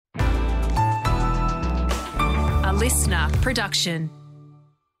listener production.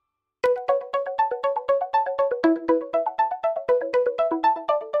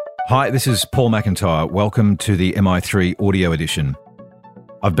 Hi, this is Paul McIntyre. Welcome to the MI3 Audio Edition.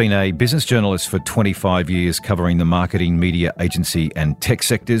 I've been a business journalist for 25 years covering the marketing, media, agency and tech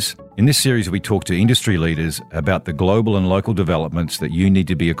sectors. In this series, we talk to industry leaders about the global and local developments that you need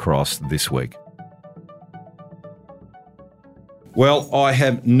to be across this week. Well, I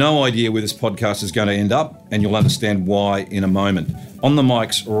have no idea where this podcast is going to end up, and you'll understand why in a moment. On the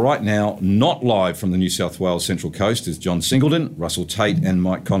mics right now, not live from the New South Wales Central Coast, is John Singleton, Russel Tate and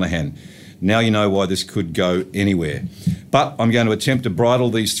Mike Connaghan. Now you know why this could go anywhere. But I'm going to attempt to bridle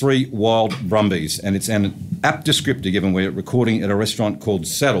these three wild brumbies, and it's an apt descriptor given we're recording at a restaurant called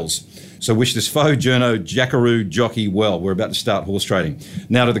Saddles. So wish this faux journo jackaroo jockey well. We're about to start horse trading.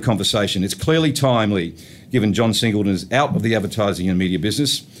 Now to the conversation. It's clearly timely, given John Singleton is out of the advertising and media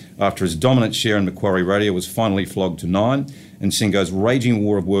business after his dominant share in Macquarie Radio was finally flogged to 9, and Singo's raging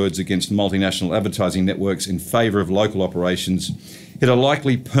war of words against multinational advertising networks in favour of local operations hit a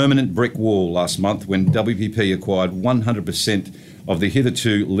likely permanent brick wall last month when WPP acquired 100% of the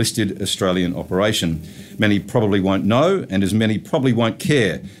hitherto listed Australian operation. Many probably won't know, and as many probably won't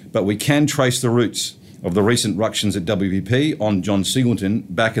care, but we can trace the roots of the recent ructions at WPP on John Singleton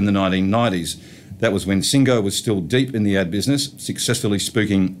back in the 1990s. That was when Singo was still deep in the ad business, successfully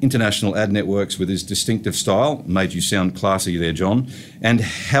spooking international ad networks with his distinctive style, made you sound classy there, John, and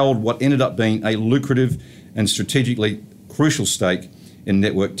held what ended up being a lucrative and strategically crucial stake in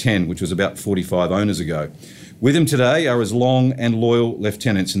Network 10, which was about 45 owners ago. With him today are his long and loyal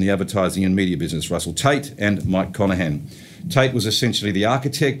lieutenants in the advertising and media business, Russel Tate and Mike Connaghan. Tate was essentially the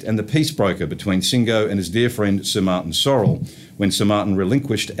architect and the peace broker between Singo and his dear friend Sir Martin Sorrell when Sir Martin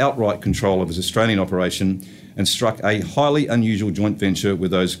relinquished outright control of his Australian operation and struck a highly unusual joint venture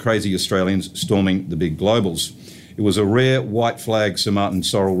with those crazy Australians storming the big globals. It was a rare white flag Sir Martin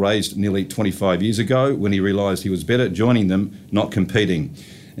Sorrell raised nearly 25 years ago when he realised he was better joining them, not competing.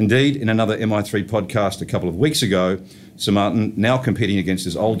 Indeed, in another MI3 podcast a couple of weeks ago, Sir Martin, now competing against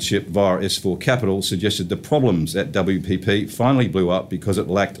his old ship via S4 Capital, suggested the problems at WPP finally blew up because it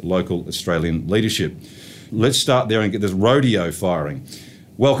lacked local Australian leadership. Let's start there and get this rodeo firing.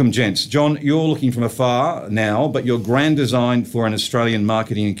 Welcome, gents. John, you're looking from afar now, but your grand design for an Australian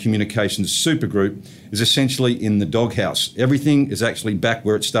marketing and communications supergroup is essentially in the doghouse. Everything is actually back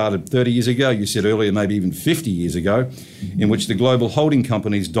where it started 30 years ago, you said earlier, maybe even 50 years ago, in which the global holding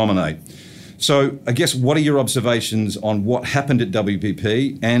companies dominate. So I guess what are your observations on what happened at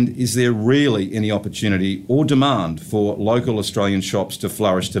WPP, and is there really any opportunity or demand for local Australian shops to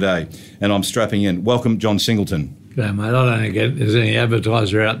flourish today? And I'm strapping in. Welcome, John Singleton. Okay, mate, I don't think there's any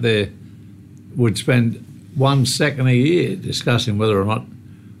advertiser out there would spend 1 second a year discussing whether or not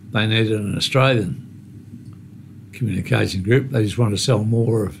they needed an Australian communication group. They just want to sell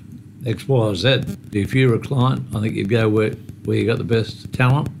more of X, Y, or Z. If you're a client, I think you'd go where you got the best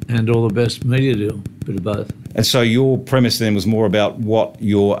talent and all the best media deal, bit of both. And so your premise then was more about what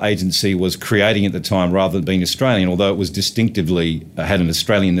your agency was creating at the time rather than being Australian, although it was distinctively had an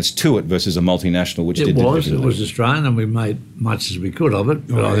Australianness to it versus a multinational, which it was Australian, and we made much as we could of it.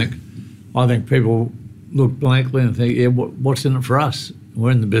 But I think people look blankly and think, yeah, what's in it for us?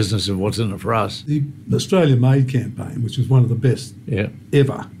 We're in the business of what's in it for us. The Australia Made campaign, which was one of the best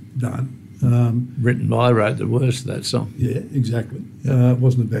ever done. I wrote the words to that song. Yeah, exactly. It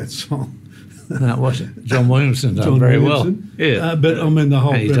wasn't a bad song. No, it wasn't. John Williamson done very well. Yeah, but I mean, the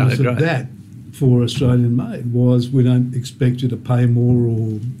whole premise of that for Australian Made was we don't expect you to pay more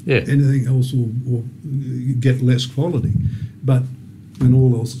or anything else or get less quality, but when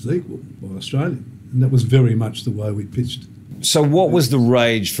all else is equal, by Australian. And that was very much the way we pitched. So what was the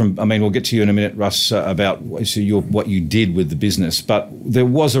rage from, I mean, we'll get to you in a minute, Russ, about what you did with the business, but there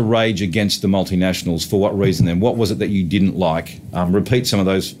was a rage against the multinationals. For what reason then? What was it that you didn't like? Repeat some of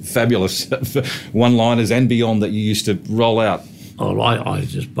those fabulous one-liners and beyond that you used to roll out. Oh, I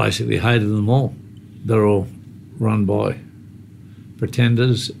just basically hated them all. They're all run by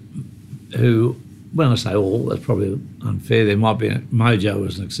pretenders who, when I say all, that's probably unfair. There might be Mojo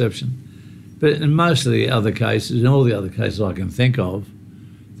as an exception. But in most of the other cases, in all the other cases I can think of,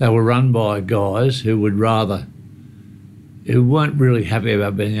 they were run by guys who weren't really happy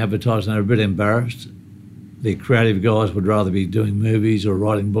about being advertised, and they were a bit embarrassed. The creative guys would rather be doing movies or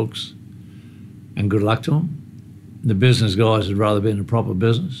writing books, and good luck to them. The business guys would rather be in a proper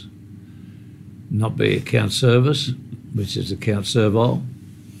business, not be account service, which is account servile,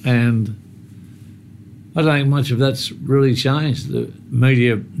 and I don't think much of that's really changed. The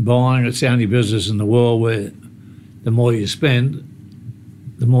media buying, it's the only business in the world where the more you spend,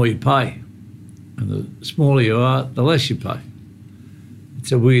 the more you pay. And the smaller you are, the less you pay.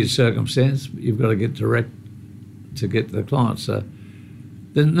 It's a weird circumstance, but you've got to get direct to get to the client. So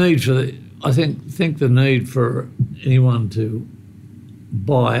the need for I think the need for anyone to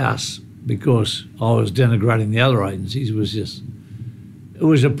buy us because I was denigrating the other agencies was it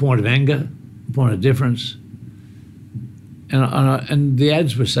was a point of anger, a point of difference. And the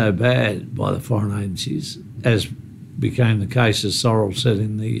ads were so bad by the foreign agencies, as became the case, as Sorrell said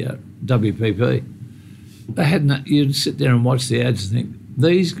in the WPP. They had you'd sit there and watch the ads and think,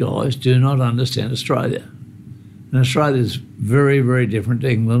 these guys do not understand Australia. And Australia is very, very different to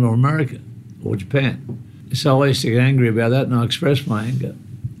England or America or Japan. So I used to get angry about that, and I expressed my anger.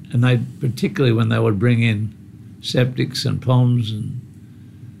 And they, particularly when they would bring in septics and Poms and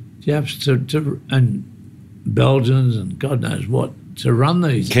Japs and Belgians and God knows what to run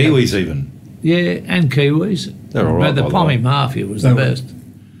these. Kiwis even. Yeah, and Kiwis. They're all right. But the Pommy Mafia was the best.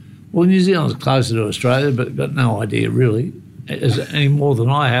 Well, New Zealand's closer to Australia, but got no idea really, any more than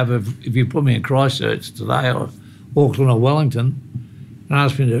I have. If you put me in Christchurch today or Auckland or Wellington and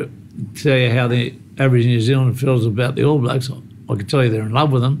asked me to tell you how the average New Zealander feels about the All Blacks, I could tell you they're in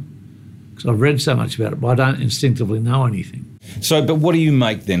love with them because I've read so much about it, but I don't instinctively know anything. So, but what do you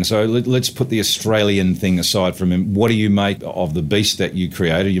make then? So let's put the Australian thing aside from him. What do you make of the beast that you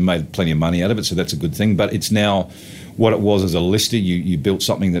created? You made plenty of money out of it, so that's a good thing. But it's now what it was as a listed. You built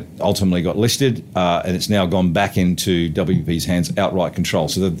something that ultimately got listed, and it's now gone back into WPP's hands, outright control.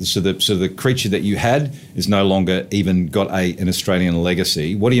 So the creature that you had is no longer even got an Australian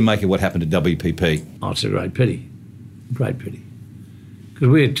legacy. What do you make of what happened to WPP? Oh, it's a great pity, because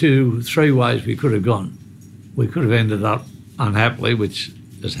we had 2-3 ways we could have gone. We could have ended up unhappily, which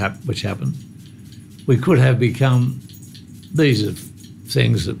happened. We could have become. These are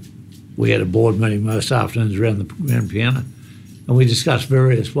things that we had a board meeting most afternoons around the grand piano, and we discussed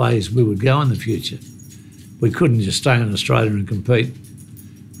various ways we would go in the future. We couldn't just stay in Australia and compete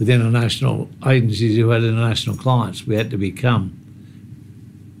with international agencies who had international clients. We had to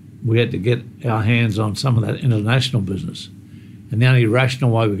get our hands on some of that international business. And the only rational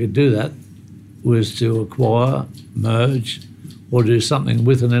way we could do that was to acquire, merge, or do something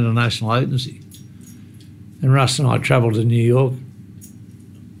with an international agency. And Russ and I travelled to New York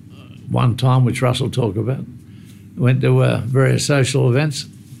one time, which Russell talked about. Went to various social events,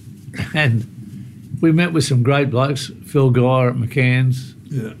 and we met with some great blokes. Phil Geyer at McCann's.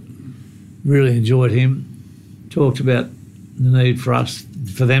 Yeah. Really enjoyed him. Talked about the need for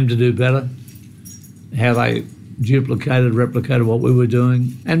them to do better, how they replicated what we were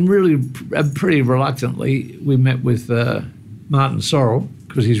doing. And really, pretty reluctantly, we met with Martin Sorrell,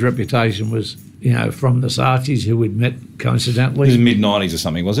 because his reputation was, from the Saatchis, who we'd met coincidentally. It was mid-90s or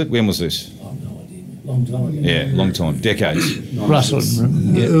something, was it? When was this? I have no idea. Long time ago. Yeah, long time. Decades. Russell,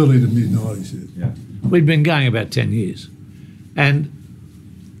 yeah. Early to mid-90s, yeah. We'd been going about 10 years. And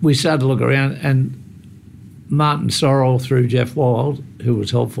we started to look around, and Martin Sorrell, through Jeff Wild, who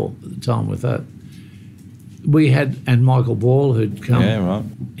was helpful at the time with that, and Michael Ball, who'd come. Yeah, right.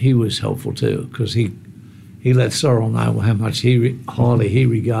 He was helpful too, because he let Sorrell know how much highly he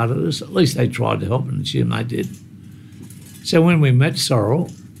regarded us. At least they tried to help, and assume they did. So when we met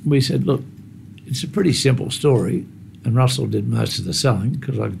Sorrell, we said, look, it's a pretty simple story, and Russell did most of the selling,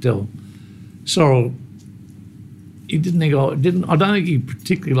 because I could tell Sorrell, I don't think he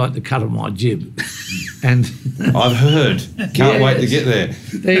particularly liked the cut of my jib. And I've heard. Can't wait to get there.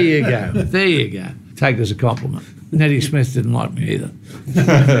 There you go. Take it as a compliment. Nettie Smith didn't like me either.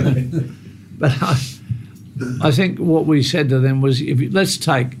 But I think what we said to them was, let's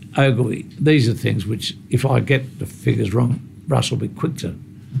take Ogilvy. These are things which, if I get the figures wrong, Russ will be quick to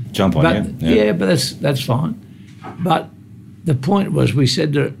jump on you. Yeah, but that's fine. But the point was, we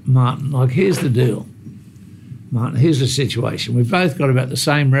said to Martin, here's the deal. Martin, here's the situation. We've both got about the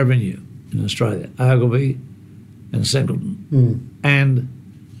same revenue in Australia, Ogilvy and Singleton. Mm. And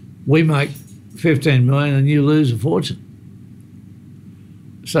we make 15 million and you lose a fortune.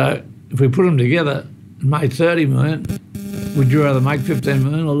 So if we put them together and made 30 million, would you rather make 15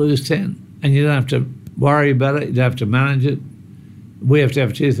 million or lose 10? And you don't have to worry about it, you don't have to manage it. We have to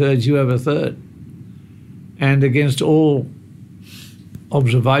have 2/3, you have 1/3. And against all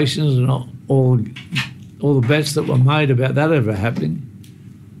observations and all the bets that were made about that ever happening,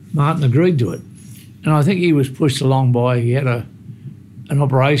 Martin agreed to it. And I think he was pushed along he had an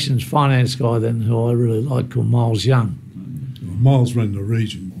operations finance guy then who I really liked, called Miles Young. Miles ran the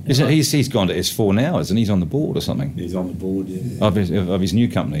region. He's gone to S4 now, isn't he? He's on the board or something? He's on the board, yeah. Of his new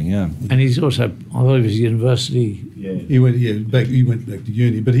company, yeah. And he's also, I believe, his university. Yeah. He went back to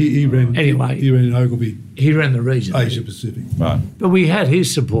uni, but he ran. Anyway, he ran Ogilvy. He ran the region. Asia Pacific. Right. But we had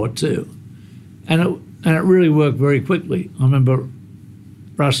his support too. And it really worked very quickly. I remember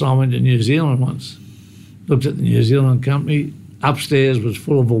Russel and I went to New Zealand once, looked at the New Zealand company. Upstairs was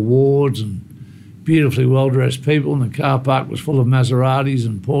full of awards and beautifully well-dressed people, and the car park was full of Maseratis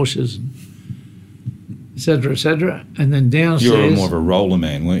and Porsches, and et cetera, and then downstairs... You were more of a roller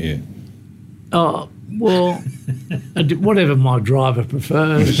man, weren't you? Oh, well, whatever my driver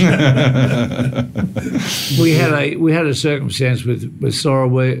prefers. we had a circumstance with Sorrel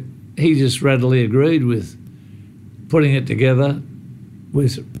where he just readily agreed with putting it together,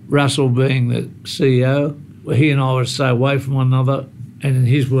 with Russel being the CEO. He and I would stay away from one another, and in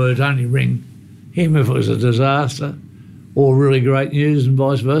his words, only ring him if it was a disaster or really great news, and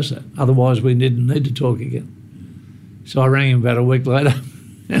vice versa. Otherwise, we didn't need to talk again. So I rang him about a week later.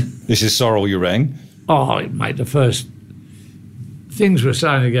 This is Sorrel you rang? Oh, mate, the first things were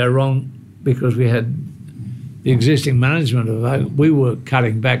starting to go wrong because we had the existing management of we were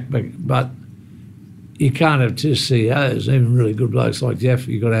cutting back, but you can't have two CEOs, even really good blokes like Jeff.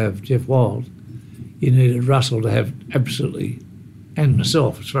 You've got to have Jeff Wild. You needed Russel to have absolutely, and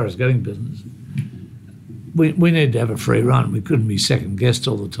myself as far as getting business. We needed to have a free run. We couldn't be second guessed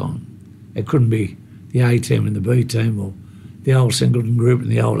all the time. It couldn't be the A team and the B team or the old Singleton group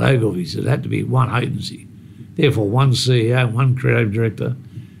and the old Ogilvies. It had to be one agency. Therefore, one CEO, one creative director,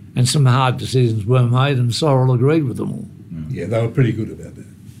 and some hard decisions were made, and Sorrel agreed with them all. Yeah, they were pretty good about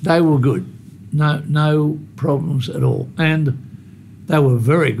that. They were good. No problems at all. And they were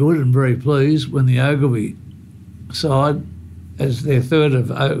very good and very pleased when the Ogilvy side, as their third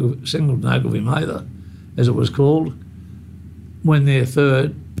of Singleton Ogilvy Mather, as it was called, when their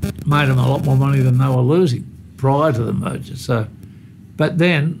third made them a lot more money than they were losing prior to the merger. So, but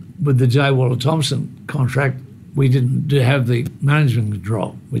then with the J. Waller Thompson contract, we didn't have the management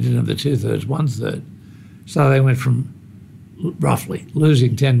control. We didn't have the 2/3, 1/3. So they went from roughly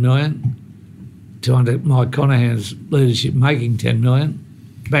losing 10 million to, under Mike Connaghan's leadership, making 10 million.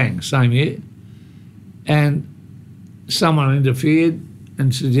 Bang, same year. And someone interfered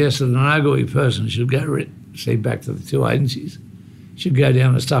and suggested an Ogilvy person should go, see back to the two agencies, should go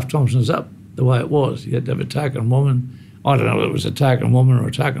down and stuff Thompson's up the way it was. You had to have a token woman. I don't know if it was a token woman or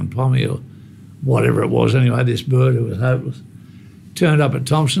a token pommy or whatever it was. Anyway, this bird who was hopeless turned up at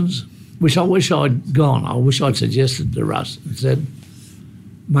Thompson's, which I wish I'd gone. I wish I'd suggested to Russ and said,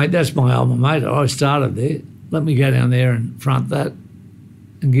 mate, that's my alma mater. I started there. Let me go down there and front that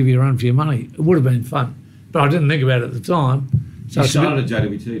and give you a run for your money. It would have been fun. But I didn't think about it at the time. So you started at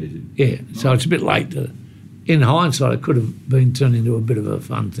JWT, did you? Yeah, so it's a bit late. In hindsight, it could have been turned into a bit of a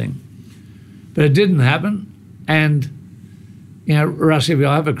fun thing. But it didn't happen. And, you know, Russ, if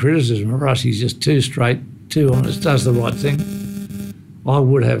I have a criticism of Russ, he's just too straight, too honest, does the right thing. I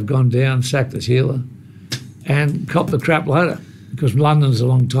would have gone down, sacked the Sheila, and copped the crap later, because London's a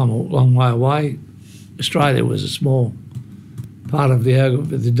long way away. Australia was a small part of the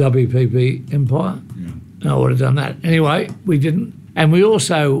WPP empire. Yeah. And I would have done that. Anyway, we didn't. And we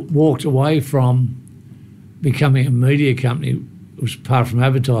also walked away from becoming a media company, apart from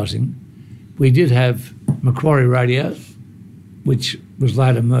advertising. We did have Macquarie Radio, which was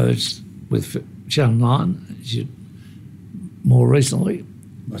later merged with Channel 9, more recently.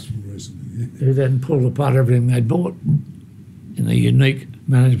 Much more recently, yeah. Who then pulled apart everything they'd bought in a unique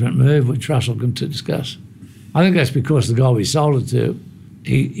management move, which Russell can discuss. I think that's because the guy we sold it to,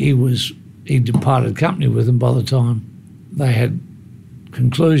 he departed company with them by the time they had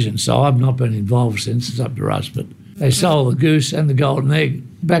conclusion. So I've not been involved since. It's up to Russ, but they sold the goose and the golden egg.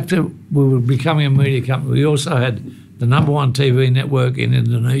 Back to we were becoming a media company. We also had the #1 TV network in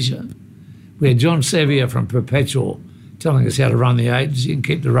Indonesia. We had John Sevier from Perpetual telling us how to run the agency and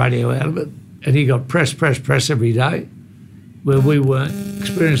keep the radio out of it. And he got press every day, where we weren't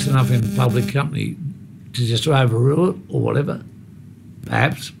experienced enough in public company to just overrule it or whatever.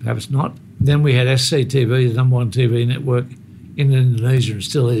 Perhaps not. Then we had SCTV, the #1 TV network in Indonesia, and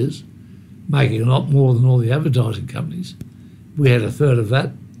still is, making a lot more than all the advertising companies. We had a third of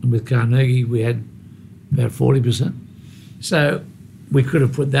that, and with Carnegie we had about 40%. So we could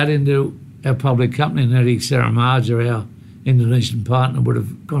have put that into our public company, and Eddie Saramaja, our Indonesian partner, would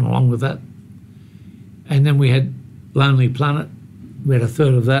have gone along with that. And then we had Lonely Planet. We had a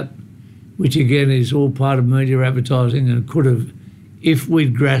third of that, which again is all part of media advertising, and could have, if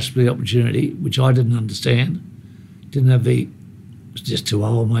we'd grasped the opportunity, which I didn't understand, was just too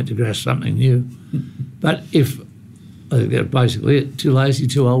old, mate, to grasp something new. But I think that's basically it, too lazy,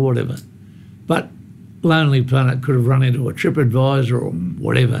 too old, whatever. But Lonely Planet could have run into a TripAdvisor or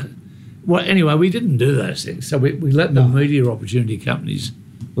whatever. Well, anyway, we didn't do those things. So we let the media opportunity companies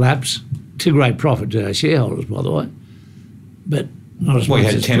lapse, to great profit to our shareholders, by the way. But Not as Well, you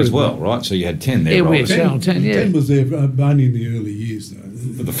much had as 10 as crude. well, right? So you had 10 there. Yeah, we right? had Channel 10, yeah. 10 was there only in the early years,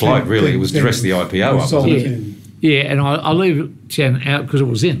 though. But the float, really, it was the rest of the IPO up, wasn't it? Yeah, and I leave 10 out because it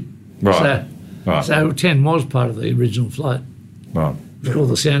was in. Right. So 10 was part of the original float. Right. It's called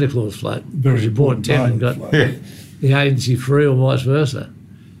the Santa Claus float. Very Because you bought important 10 and got part of the the agency free or vice versa.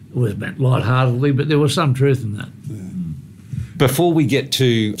 It was meant lightheartedly, but there was some truth in that. Before we get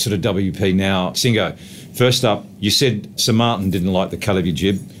to sort of WP now, Singo, first up, you said Sir Martin didn't like the cut of your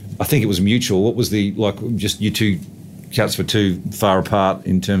jib. I think it was mutual. What was just you two cuts were too far apart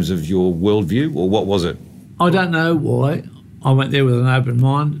in terms of your worldview, or what was it? I don't know why. I went there with an open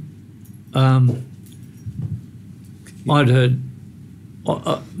mind. I'd heard,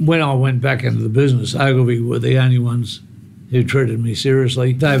 when I went back into the business, Ogilvy were the only ones who treated me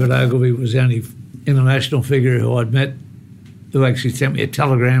seriously. David Ogilvy was the only international figure who I'd met who actually sent me a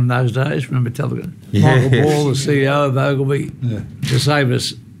telegram those days. Remember telegram? Yes. Michael Ball, the CEO of Ogilvy, to save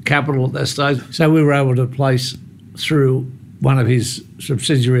us capital at that stage. So we were able to place through one of his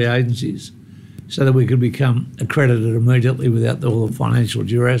subsidiary agencies so that we could become accredited immediately without all the financial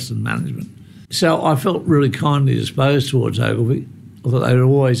duress and management. So I felt really kindly disposed towards Ogilvy. I thought they'd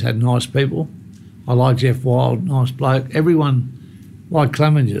always had nice people. I liked Jeff Wild, nice bloke. Everyone liked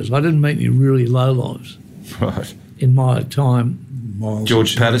Clemengers. I didn't meet any really lowlifes Right. in my time.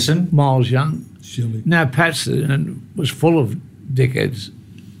 George Patterson? Miles Young. Shelley. No, Patterson was full of dickheads.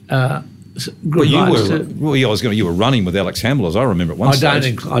 Good You blokes were, too. you were running with Alex Hamill, as I remember at one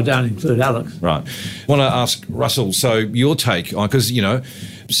stage. I don't include Alex. Right. I want to ask Russell, so your take on, because,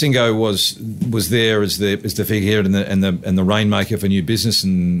 Singo was there as the figurehead and the rainmaker for new business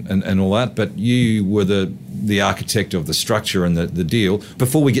and all that, but you were the architect of the structure and the deal.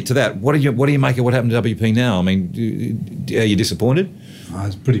 Before we get to that, what do you make of what happened to WP now? I mean, are you disappointed?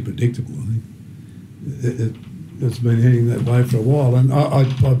 It's pretty predictable, I think. It's been heading that way for a while, and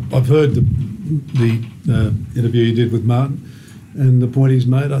I've heard the interview you did with Martin, and the point he's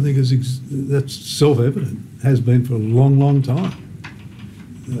made, I think, that's self-evident. Has been for a long, long time.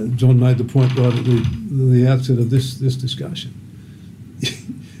 John made the point right at the outset of this discussion.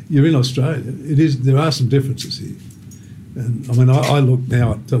 You're in Australia. There are some differences here, and I mean, I look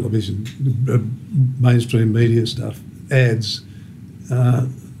now at television, mainstream media stuff, ads.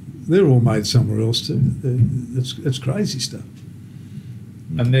 They're all made somewhere else too. It's crazy stuff.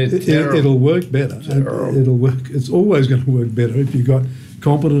 And it'll work better. It'll work. It's always going to work better if you've got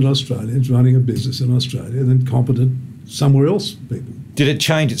competent Australians running a business in Australia than competent somewhere else people. Did it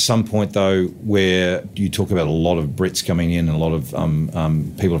change at some point, though, where you talk about a lot of Brits coming in and a lot of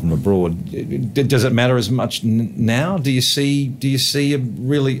people from abroad? Does it matter as much now? Do you see a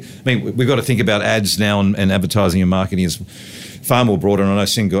really... I mean, we've got to think about ads now and advertising and marketing is far more broader, and I know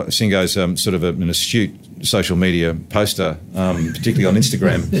Singo's sort of an astute social media poster, particularly on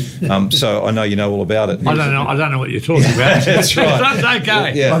Instagram. So I know you know all about it. I don't know what you're talking about. That's right. That's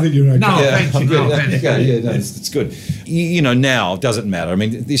okay. Yeah. I think you're okay. No offence. It's good. Now, does it matter? I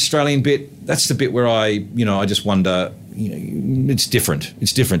mean, the Australian bit, that's the bit where I just wonder, it's different.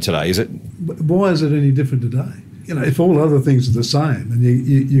 It's different today, is it? Why is it any different today? If all other things are the same and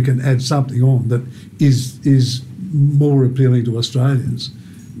you can add something on that is more appealing to Australians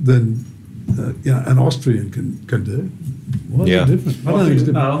than an Austrian can do. Why is it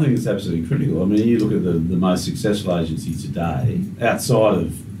different? I don't think it's absolutely critical. I mean, you look at the most successful agency today, outside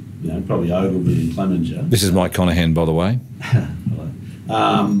of probably Ogilvy and Clemenger. This is Mike Connaghan, by the way.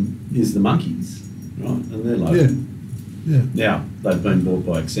 Is the Monkeys, right? And they're local. Yeah. Now they've been bought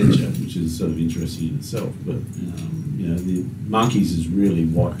by Accenture, which is sort of interesting in itself. But the Monkeys is really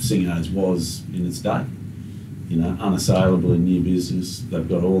what Singo's was in its day. Unassailable in new business. They've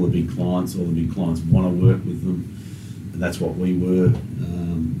got all the big clients. All the big clients want to work with them, and that's what we were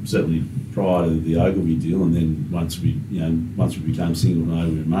certainly prior to the Ogilvy deal. And then once we became Singleton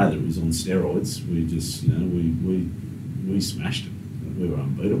Ogilvy and Mather, it was on steroids. We just we smashed it. We were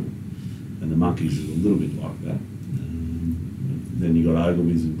unbeatable, and the Monkeys is a little bit like that. Then you got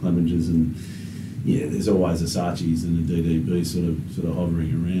Ogilvy's and Clemengers, and there's always a Saatchi's and a DDB sort of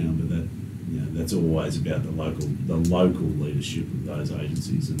hovering around, but that's always about the local leadership of those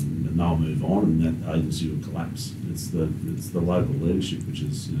agencies, and they'll move on, and that agency will collapse. It's the local leadership, which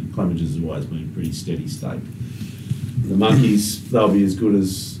is Clemengers has always been pretty steady state. The Monkeys, they'll be as good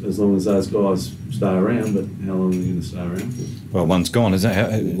as long as those guys stay around, but how long are they going to stay around for? Well, one's gone, isn't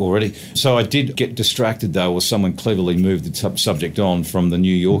it, already? So I did get distracted, though, or someone cleverly moved the subject on from the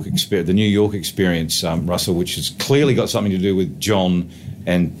New York experience, Russell, which has clearly got something to do with John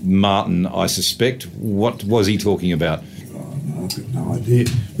and Martin, I suspect. What was he talking about? I've got no idea.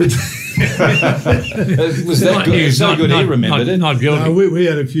 But Was that good? It's not good he remembered it. Not guilty. No, we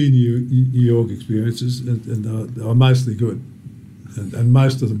had a few New York experiences, and they were mostly good, and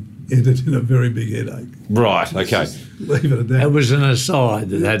most of them ended in a very big headache. Right, okay. Leave it at that. It was an aside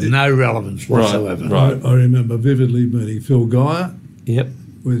that had no relevance whatsoever. Right. I remember vividly meeting Phil Geyer Yep.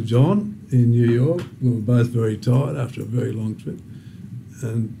 with John in New York. We were both very tired after a very long trip.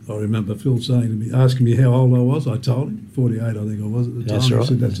 And I remember Phil saying to me, asking me how old I was. I told him, 48 I think I was at the time. That's right. He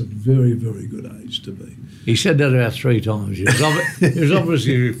said, that's a very, very good age to be. He said that about 3 times. He was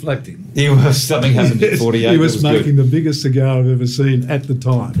obviously reflecting. Something happened at 48. He was making good. the biggest cigar I've ever seen at the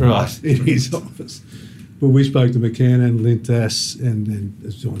time. Right. In his office. But we spoke to McCann and Lintas, and then,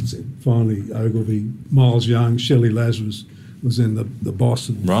 as John said, finally Ogilvy, Miles Young, Shelley Lazarus was then the boss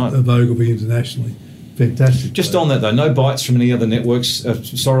of Ogilvy internationally. Fantastic. Just on that though, no bites from any other networks.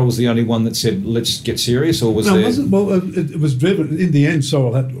 Sorrel was the only one that said, let's get serious, or was there... No, it wasn't. Well, it was driven, in the end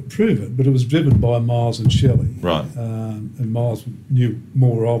Sorrel had to approve it, but it was driven by Miles and Shelley. Right. And Miles knew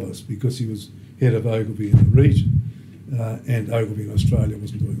more of us because he was head of Ogilvy in the region, and Ogilvy in Australia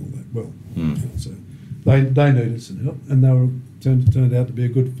wasn't doing all that well. Mm. You know, so they needed some help, and they were turned out to be a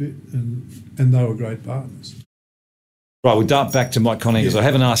good fit, and they were great partners. Right, we'll dart back to Mike Connaghan because I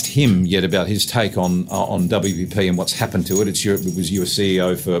haven't asked him yet about his take on WPP and what's happened to it. You were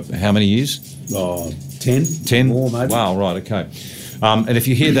CEO for how many years? 10. 10? More, maybe. Wow, right, okay. And if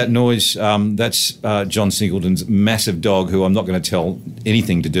you hear that noise, that's John Singleton's massive dog, who I'm not going to tell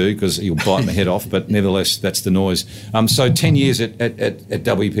anything to do because he'll bite my head off, but nevertheless, that's the noise. So 10 years at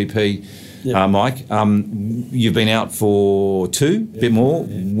WPP, yep. Mike. You've been out for 2, a bit more.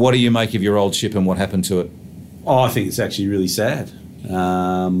 Yeah. What do you make of your old ship and what happened to it? Oh, I think it's actually really sad.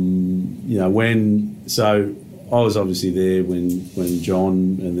 I was obviously there when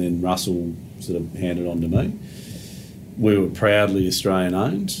John and then Russell sort of handed on to me. We were proudly Australian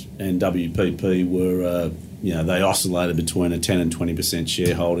owned, and WPP were, they oscillated between a 10 and 20%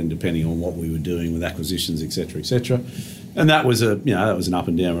 shareholding depending on what we were doing with acquisitions, etc., etc. And that was an up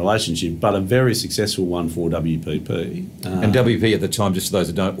and down relationship, but a very successful one for WPP. And WPP at the time, just for those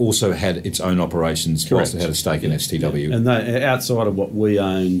that don't, also had its own operations. Correct. Also had a stake in STW. Yeah. And they, outside of what we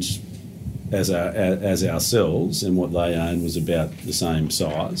owned as ourselves, and what they owned was about the same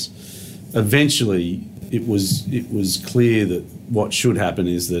size. Eventually, it was clear that what should happen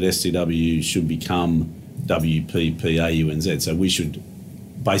is that STW should become WPP AUNZ. So we should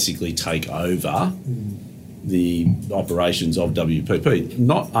basically take over the operations of WPP,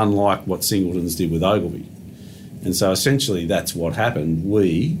 not unlike what Singleton's did with Ogilvy. And so essentially that's what happened.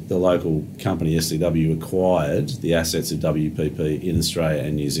 We, the local company STW, acquired the assets of WPP in Australia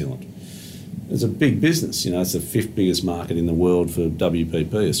and New Zealand. It's a big business, it's the 5th biggest market in the world for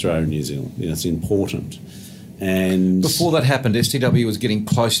WPP, Australia and New Zealand. It's important. And before that happened, STW was getting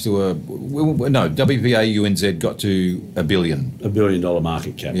close to WPP AUNZ got to $1 billion. $1 billion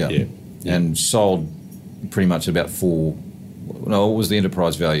market cap, yeah. And sold pretty much about 4. No, what was the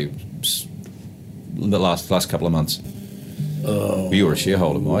enterprise value? The last couple of months. You were a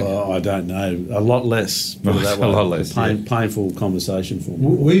shareholder, Mike. I don't know. A lot less. A lot less. Painful conversation for me.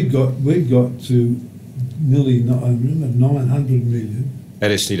 We got to nearly, I remember, 900 million at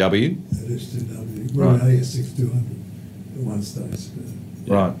STW. At STW, we're on AS6 200 at one stage.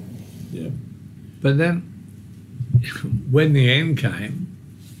 Right. Yeah. But then, when the end came,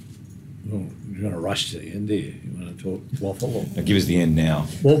 well, you're going to rush to the end, do you? You want to talk waffle? Now give us the end now.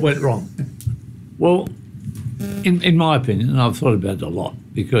 What went wrong? Well, in my opinion, and I've thought about it a lot,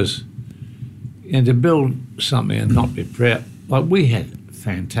 because to build something and not be proud, like we had a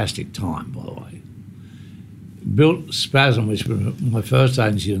fantastic time, by the way. Built Spasm, which was my first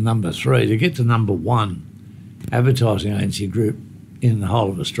agency, to number 3, to get to number 1 advertising agency group in the whole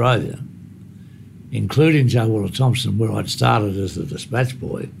of Australia, including Joe Waller Thompson, where I'd started as the dispatch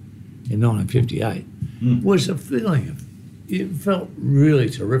boy in 1958, was a feeling of, it felt really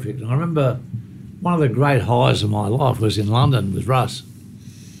terrific. And I remember one of the great highs of my life was in London with Russ.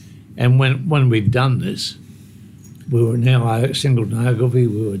 And when we'd done this, we were now Singleton Ogilvy,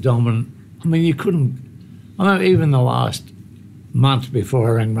 we were dominant. I mean, you couldn't, I know even the last month before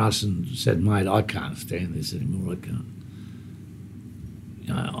I rang Russ and said, mate, I can't stand this anymore, I can't.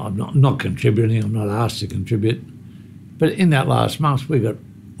 I'm not contributing, I'm not asked to contribute. But in that last month, I got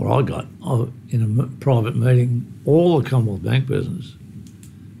in a private meeting, all the Commonwealth Bank business,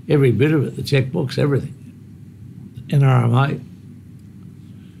 every bit of it, the checkbooks, everything, NRMA.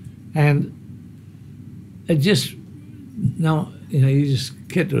 And it just, you just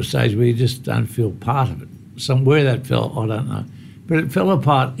get to a stage where you just don't feel part of it. Where that fell, I don't know. But it fell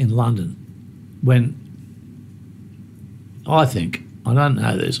apart in London when, I think, I don't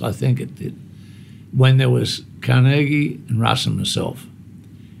know this, I think it did, when there was Carnegie and Russel and myself.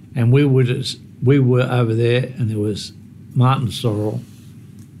 And we were over there, and there was Martin Sorrell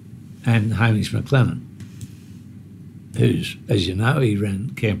and Hamish McLennan, who's, as you know, he ran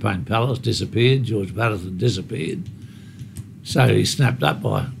Campaign Palace, disappeared, George Patterson disappeared. So he snapped up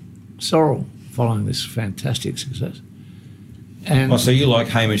by Sorrell following this fantastic success. And so you like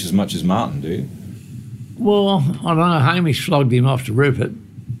Hamish as much as Martin, do you? Well, I don't know, Hamish flogged him off to Rupert,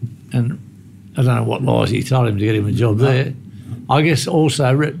 and I don't know what lies he told him to get him a job there. I guess also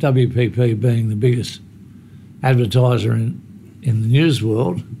WPP being the biggest advertiser in the news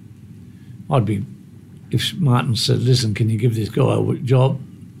world, I'd be, if Martin said, listen, can you give this guy a job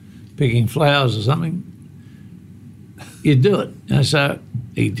picking flowers or something, you'd do it. And so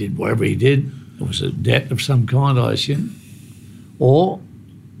he did whatever he did. It was a debt of some kind, I assume, or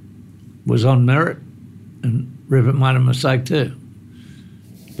was on merit, and Rupert made a mistake too.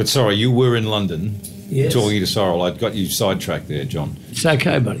 But sorry, you were in London. Yes. Talking to Sorrell. I'd got you sidetracked there, John. It's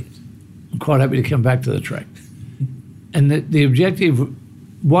okay, buddy. I'm quite happy to come back to the track. And the objective,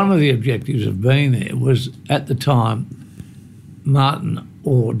 one of the objectives of being there was, at the time, Martin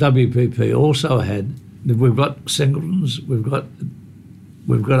or WPP also had, we've got Singletons, we've got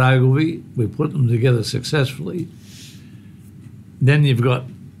Ogilvy, we put them together successfully. Then you've got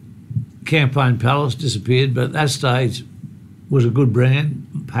Campaign Palace, disappeared, but at that stage was a good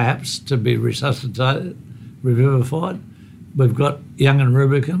brand, perhaps, to be resuscitated, revivified. We've got Young and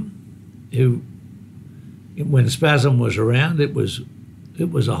Rubicon, who, when Spasm was around, it was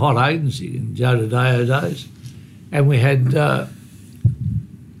a hot agency in Joe Tadeo days. And we had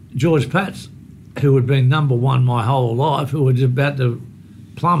George Patz, who had been number one my whole life, who was about to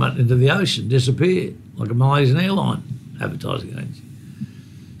plummet into the ocean, disappear, like a Malaysian airline advertising agency.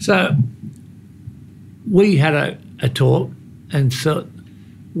 So we had a talk and thought,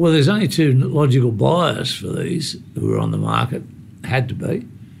 well, there's only two logical buyers for these who were on the market, had to be,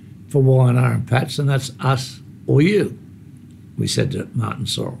 for Y&R and Pats, and that's us or you, we said to Martin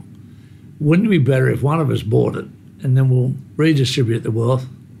Sorrell. Wouldn't it be better if one of us bought it, and then we'll redistribute the wealth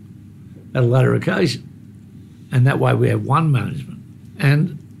at a later occasion? And that way we have one management.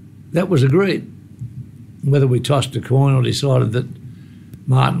 And that was agreed. Whether we tossed a coin or decided that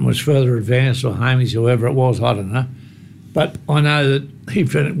Martin was further advanced, or Hamish, whoever it was, I don't know. But I know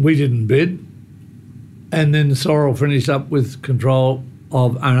that we didn't bid, and then Sorrell finished up with control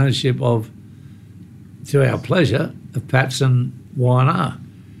of ownership of, to our pleasure, of Pats and Y&R.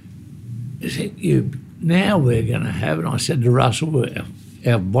 Now we're going to have, and I said to Russell,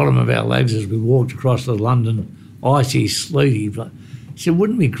 our bottom of our legs as we walked across the London icy, sleety place, he said,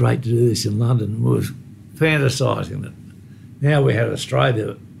 wouldn't it be great to do this in London? We were fantasising that now we had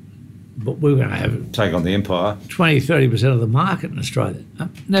Australia, but we were going to have... Take on the empire. 20-30% of the market in Australia.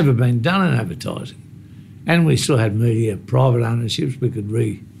 Never been done in advertising. And we still had media, private ownerships we could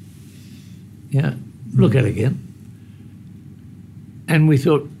look at again. And we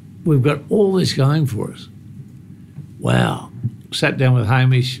thought, we've got all this going for us. Wow. Sat down with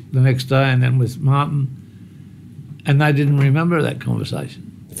Hamish the next day and then with Martin, and they didn't remember that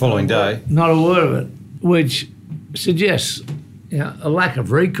conversation. The following day? Not a word of it, which suggests a lack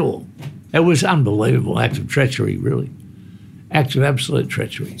of recall. It was unbelievable act of treachery, really. Act of absolute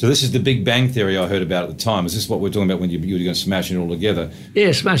treachery. So this is the Big Bang Theory I heard about at the time. Is this what we're talking about when you were going to smash it all together?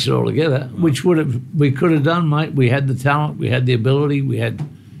 Yeah, smash it all together, which we could have done, mate. We had the talent, we had the ability, we had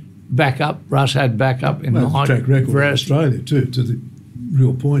backup. Russ had backup in the track record for Australia too. To the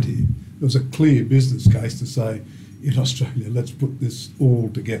real point here, there was a clear business case to say, in Australia, let's put this all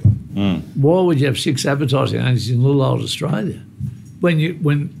together. Why would you have 6 advertising agencies in little old Australia?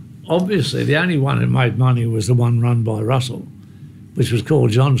 When obviously the only one that made money was the one run by Russell, which was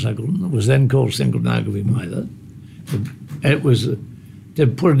called John Singleton. It was then called Singleton Ogilvy Mather. It was to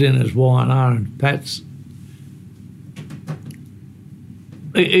put it in as Y&R and Pats.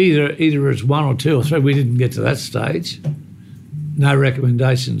 Either as 1 or 2 or 3. We didn't get to that stage. No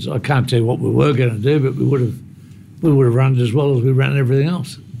recommendations. I can't tell you what we were going to do, but we would have run it as well as we ran everything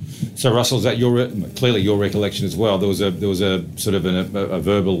else. So Russell, is that clearly your recollection as well? There was a sort of a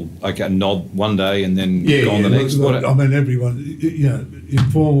verbal nod one day and then gone the next. I mean, everyone,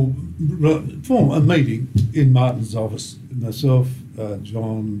 informal a meeting in Martin's office. Myself,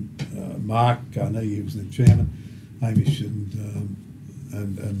 John, Mark Carnegie, who was the chairman, Hamish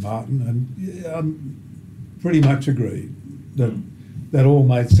and Martin, and pretty much agreed that all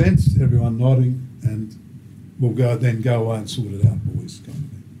made sense. Everyone nodding, and we'll go away and sort it out, boys, kind of thing.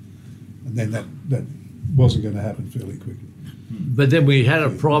 And then that wasn't going to happen fairly quickly. But then we had a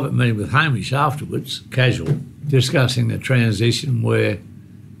private meeting with Hamish afterwards, casual, discussing the transition where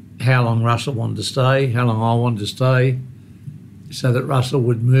how long Russel wanted to stay, how long I wanted to stay, so that Russel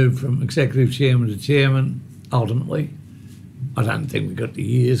would move from executive chairman to chairman ultimately. I don't think we got the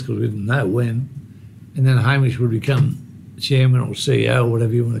years because we didn't know when. And then Hamish would become chairman or CEO,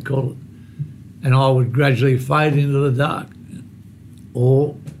 whatever you want to call it. And I would gradually fade into the dark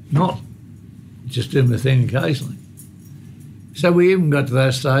or not, just do my thing occasionally. So we even got to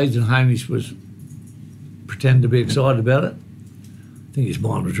that stage and Hamish was pretending to be excited about it. I think his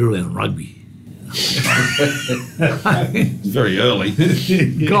mind was really on rugby. It's very early.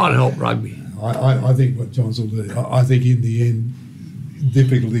 God help rugby. I think what John's will do, I think in the end,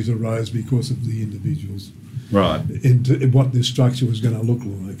 difficulties arose because of the individuals. Right. And what this structure was going to look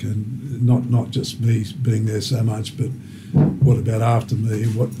like, and not just me being there so much, but what about after me,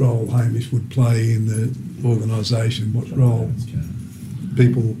 what role Hamish would play in the organisation, what role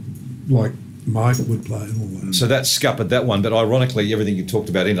people like Mike would play and all that. So that scuppered that one, but ironically everything you talked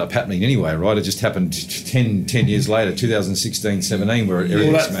about ended up happening anyway, right? It just happened 10 years later, 2016-17, where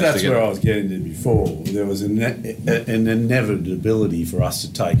everything smashed that's together. where I was getting to before. There was an inevitability for us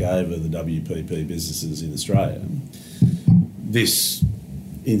to take over the WPP businesses in Australia. This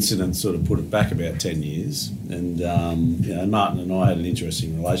incident sort of put it back about 10 years, and Martin and I had an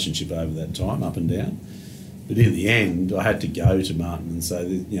interesting relationship over that time, up and down. But in the end, I had to go to Martin and say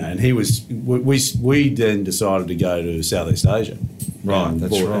that, and he was. We then decided to go to Southeast Asia, right? And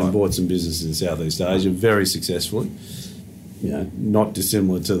bought some businesses in Southeast Asia very successfully. Not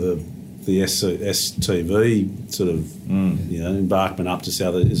dissimilar to the STV sort of embarkment up to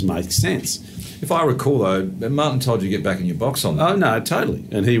Southeast. It makes sense. If I recall, though, Martin told you to get back in your box on that. Oh no, totally.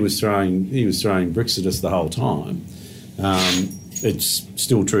 And he was throwing bricks at us the whole time. It's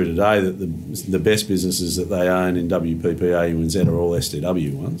still true today that the best businesses that they own in WPP AUNZ are all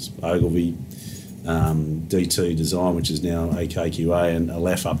STW ones. Ogilvy, DT Design, which is now AKQA, and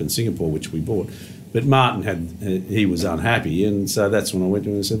Aleph up in Singapore, which we bought. But Martin he was unhappy, and so that's when I went to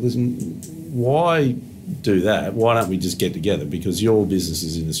him and said, listen, why do that? Why don't we just get together? Because your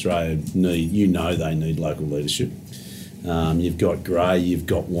businesses in Australia they need local leadership. You've got Gray, you've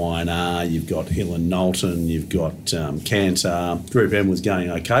got Y&R, you've got Hill and Knowlton, you've got Kantar. Group M was going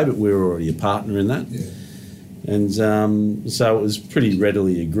okay, but we were already a partner in that. Yeah. And so it was pretty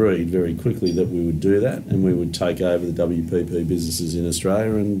readily agreed very quickly that we would do that, and we would take over the WPP businesses in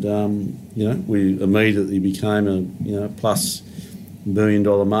Australia. And we immediately became a plus $1 billion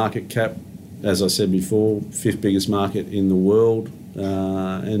market cap. As I said before, 5th biggest market in the world,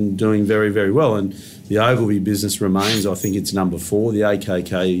 and doing very, very well. And the Ogilvy business remains, I think it's number 4. The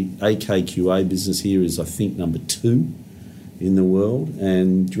AKQA business here is, I think, number 2 in the world.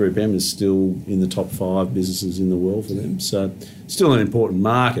 And Group M is still in the top 5 businesses in the world for them. So still an important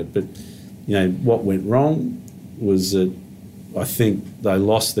market. But, what went wrong was that I think they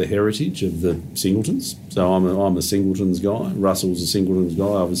lost the heritage of the Singletons. So I'm a Singletons guy. Russell's a Singletons guy,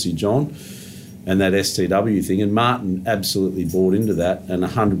 obviously John. And that STW thing, and Martin absolutely bought into that and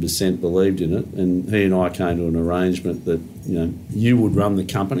 100% believed in it. And he and I came to an arrangement that, you would run the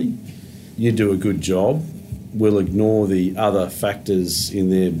company, you do a good job, we'll ignore the other factors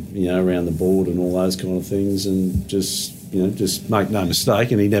in there, around the board and all those kind of things, and just make no mistake.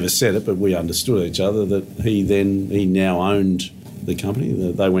 And he never said it, but we understood each other that he now owned the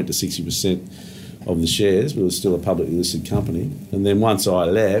company. They went to 60% of the shares, but it was still a publicly listed company. And then once I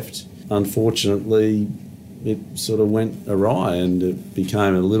left, unfortunately, it sort of went awry, and it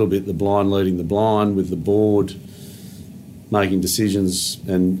became a little bit the blind leading the blind, with the board making decisions,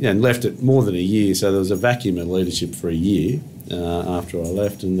 and left it more than a year. So there was a vacuum of leadership for a year after I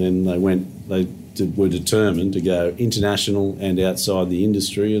left, and then they were determined to go international and outside the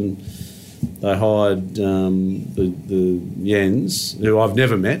industry, and they hired the Jens, who I've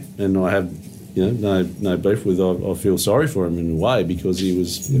never met, and I have no beef with. I feel sorry for him in a way, because he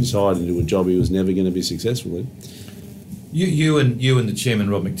was hired into a job he was never going to be successful in. You and the chairman,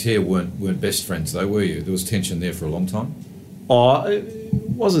 Rob McTeer, weren't best friends though, were you? There was tension there for a long time. It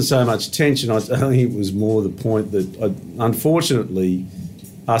wasn't so much tension. I think it was more the point that, unfortunately,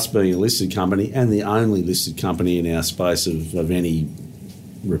 us being a listed company and the only listed company in our space of any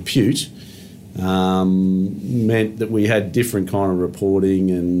repute, meant that we had different kind of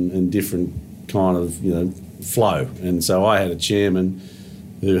reporting and different kind of flow. And so I had a chairman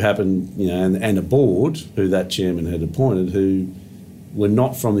who happened, and a board who that chairman had appointed, who were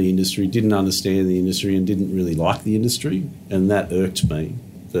not from the industry, didn't understand the industry, and didn't really like the industry. And that irked me,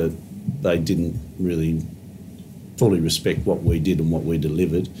 that they didn't really fully respect what we did and what we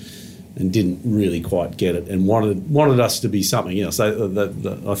delivered. and didn't really quite get it and wanted us to be something else.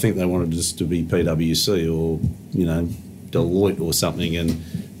 I think they wanted us to be PwC or, Deloitte or something, and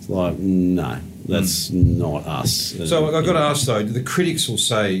it's like, no, that's not us. So I've got to ask though, the critics will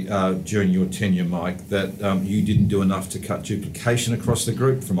say during your tenure, Mike, that you didn't do enough to cut duplication across the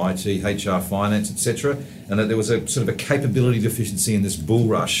group from IT, HR, finance, etc., and that there was a sort of a capability deficiency in this bull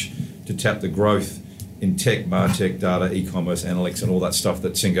rush to tap the growth in tech, martech, data, e-commerce, analytics, and all that stuff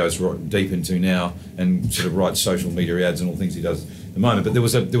that Singo's right deep into now, and sort of writes social media ads and all the things he does at the moment. But there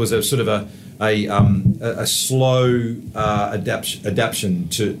was a sort of a slow adaptation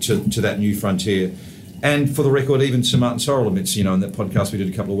to that new frontier. And for the record, even Sir Martin Sorrell admits, in that podcast we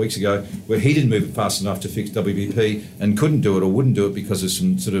did a couple of weeks ago, where he didn't move it fast enough to fix WPP and couldn't do it or wouldn't do it because of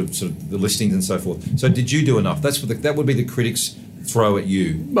some sort of the listings and so forth. So did you do enough? That would be the critics' throw at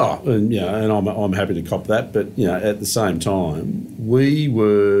you. Well, and I'm happy to cop that, but at the same time, we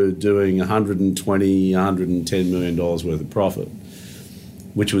were doing $110 million worth of profit,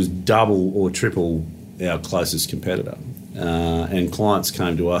 which was double or triple our closest competitor, and clients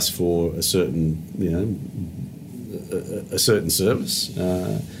came to us for a certain service.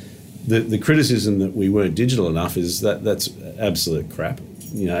 The criticism that we weren't digital enough is that's absolute crap.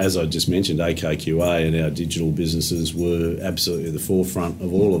 As I just mentioned, AKQA and our digital businesses were absolutely at the forefront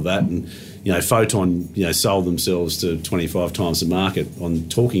of all of that. And, Photon, sold themselves to 25 times the market on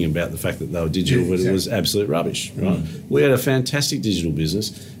talking about the fact that they were digital, but it was absolute rubbish, right? We had a fantastic digital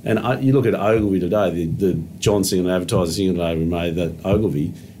business. And you look at Ogilvy today, the John Singleton advertiser Singleton we made, that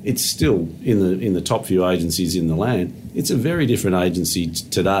Ogilvy, it's still in the top few agencies in the land. It's a very different agency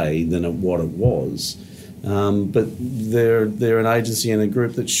today than what it was. But they're an agency and a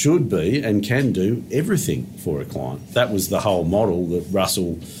group that should be and can do everything for a client. That was the whole model that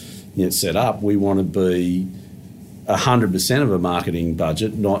Russel set up. We want to be 100% of a marketing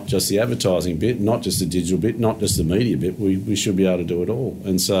budget, not just the advertising bit, not just the digital bit, not just the media bit. We should be able to do it all.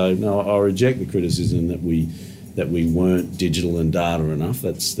 And so, no, I reject the criticism that we weren't digital and data enough.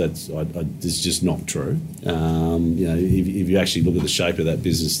 That's just not true. If you actually look at the shape of that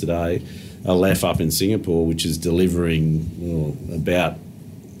business today, Aleph up in Singapore, which is delivering about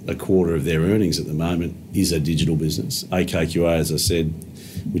a quarter of their earnings at the moment, is a digital business. AKQA, as I said,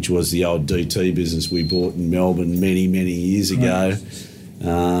 which was the old DT business we bought in Melbourne many, many years ago,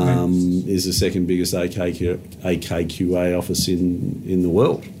 is the second biggest AKQA office in the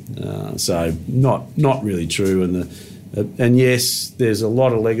world. So not really true. And yes, there's a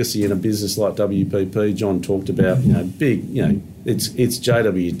lot of legacy in a business like WPP. John talked about, big, it's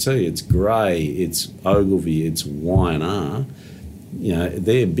JWT, it's Gray, it's Ogilvy, it's Y&R.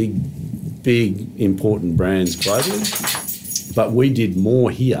 They're big, important brands globally. But we did more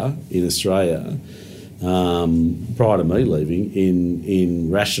here in Australia prior to me leaving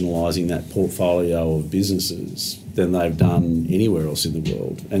in rationalising that portfolio of businesses than they've done anywhere else in the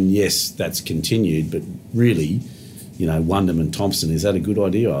world. And yes, that's continued, but really, Wunderman Thompson, is that a good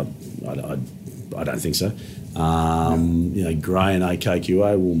idea? I don't think so. Gray and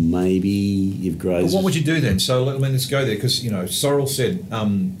AKQA, well, maybe if Gray's... But what would you do then? So, let's go there, because, Sorrell said,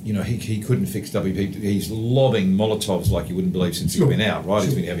 he couldn't fix WPP. He's lobbing Molotovs like you wouldn't believe since he's been out, right?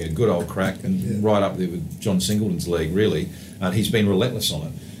 He's been having a good old crack and right up there with John Singleton's league, really. And he's been relentless on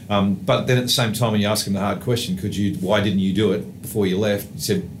it. But then at the same time, when you ask him the hard question, why didn't you do it before you left? He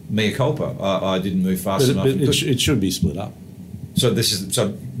said, mea culpa. I didn't move fast enough. But it should be split up. So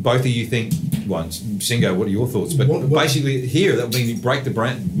both of you think once. Singo, what are your thoughts? But basically here, that would mean you break the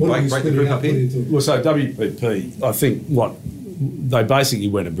brand, break the group up here. Well, so WPP, I think they basically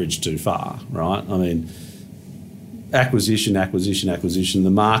went a bridge too far, right? I mean, acquisition. The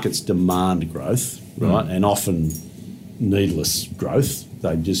markets demand growth, right? And often needless growth.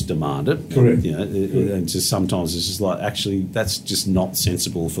 They just demand it. Correct. And just sometimes it's just like, actually, that's just not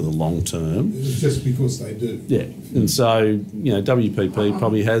sensible for the long term. It's just because they do. Yeah. And so, WPP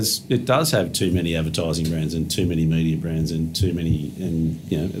probably does have too many advertising brands and too many media brands and too many, and,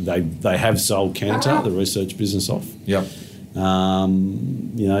 they have sold Kantar, the research business, off. Yep.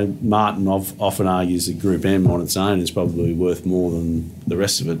 Martin often argues that Group M on its own is probably worth more than the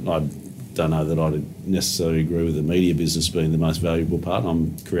rest of it. I don't know that I'd necessarily agree with the media business being the most valuable part.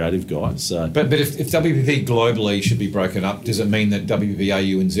 I'm a creative guy, so... But if WPP globally should be broken up, does it mean that WPP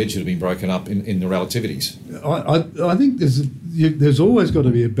AUNZ should have been broken up in the relativities? I think there's always got to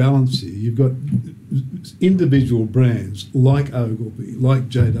be a balance here. You've got individual brands like Ogilvy, like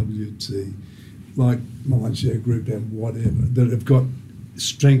JWT, like Mindshare Group and whatever, that have got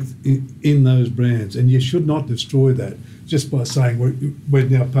strength in those brands, and you should not destroy that just by saying we're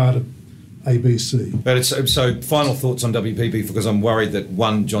now part of ABC. But so final thoughts on WPP, because I'm worried that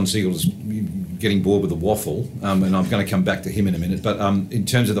John Siegel is getting bored with the waffle, and I'm going to come back to him in a minute. But in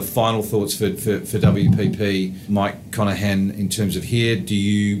terms of the final thoughts for WPP, Mike Connaghan, in terms of here,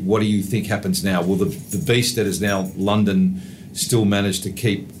 what do you think happens now? Will the beast that is now London still manage to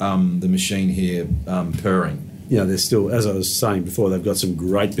keep the machine here purring? Yeah, they're still, as I was saying before, they've got some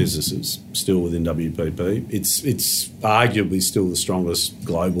great businesses still within WPP. It's arguably still the strongest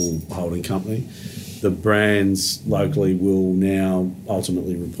global holding company. The brands locally will now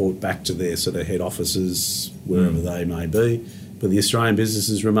ultimately report back to their sort of head offices, wherever they may be. But the Australian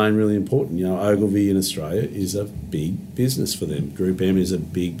businesses remain really important. You know, Ogilvy in Australia is a big business for them. Group M is a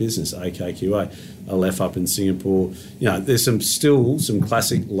big business. AKQA, Aleph up in Singapore. You know, there's still some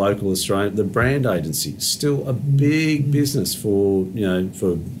classic local Australian. The brand agency still a big business for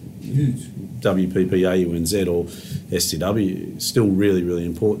WPP AUNZ or STW. Still really, really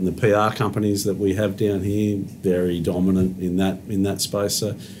important. The PR companies that we have down here, very dominant in that space.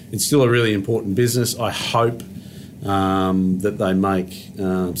 So it's still a really important business. I hope that they make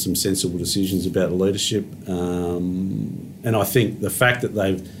some sensible decisions about leadership. And I think the fact that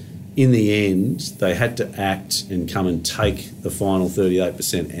in the end, they had to act and come and take the final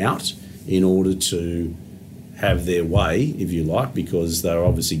 38% out in order to have their way, if you like, because they're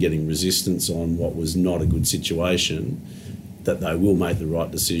obviously getting resistance on what was not a good situation, that they will make the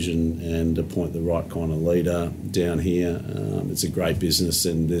right decision and appoint the right kind of leader down here. It's a great business,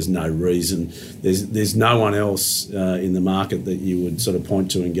 and there's no reason. There's no one else in the market that you would sort of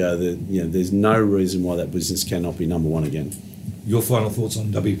point to and go that, you know, there's no reason why that business cannot be number one again. Your final thoughts on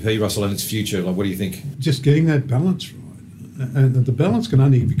WP, Russell, and its future? Like, what do you think? Just getting that balance right. And the balance can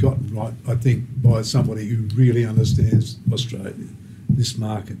only be gotten right, I think, by somebody who really understands Australia, this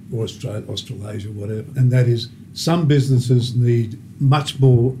market, or Australasia, whatever. And that is, some businesses need much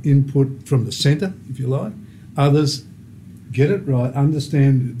more input from the centre, if you like. Others get it right,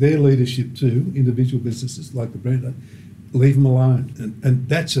 understand their leadership too, individual businesses like the brand, leave them alone. And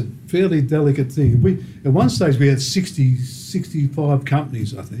that's a fairly delicate thing. At one stage we had 65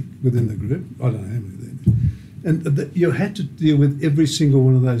 companies, I think, within the group. I don't know how many there. And you had to deal with every single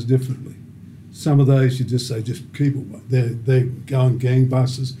one of those differently. Some of those you just say, just keep away. They're going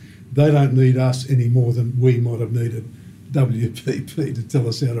gangbusters. They don't need us any more than we might have needed WPP to tell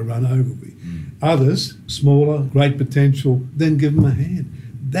us how to run Ogilvy. Others, smaller, great potential, then give them a hand.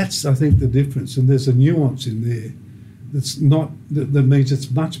 That's, I think, the difference. And there's a nuance in there that means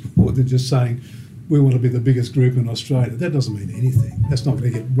it's much more than just saying we want to be the biggest group in Australia. That doesn't mean anything. That's not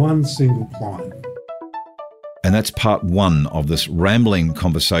going to get one single client. And that's part one of this rambling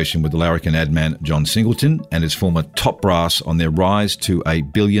conversation with the larrikin adman John Singleton and his former top brass on their rise to a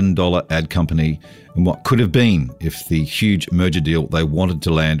billion-dollar ad company and what could have been if the huge merger deal they wanted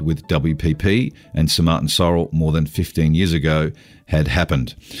to land with WPP and Sir Martin Sorrell more than 15 years ago had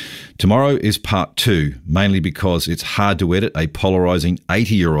happened. Tomorrow is part two, mainly because it's hard to edit a polarising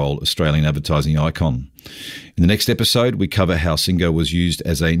 80-year-old Australian advertising icon. In the next episode, we cover how Singo was used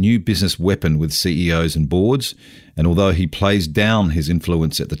as a new business weapon with CEOs and boards, and although he plays down his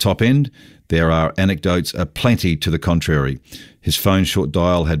influence at the top end, there are anecdotes aplenty to the contrary. His phone short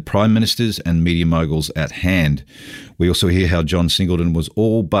dial had prime ministers and media moguls at hand. We also hear how John Singleton was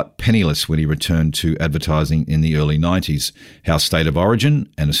all but penniless when he returned to advertising in the early 90s, how State of Origin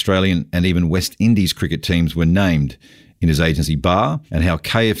and Australian and even West Indies cricket teams were named in his agency Bar, and how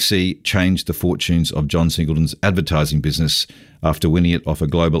KFC changed the fortunes of John Singleton's advertising business after winning it off a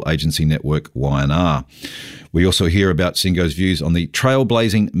global agency network, Y&R. We also hear about Singo's views on the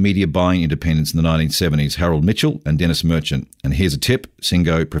trailblazing media buying independents in the 1970s, Harold Mitchell and Dennis Merchant. And here's a tip,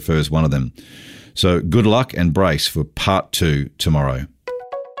 Singo prefers one of them. So good luck and brace for part two tomorrow.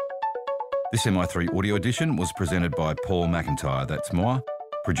 This MI3 audio edition was presented by Paul McIntyre, that's more.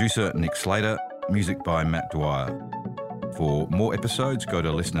 Producer Nick Slater, music by Matt Dwyer. For more episodes, go to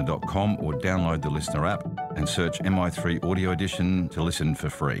listener.com or download the Listener app and search MI3 Audio Edition to listen for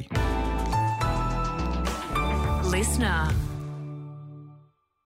free. Listener.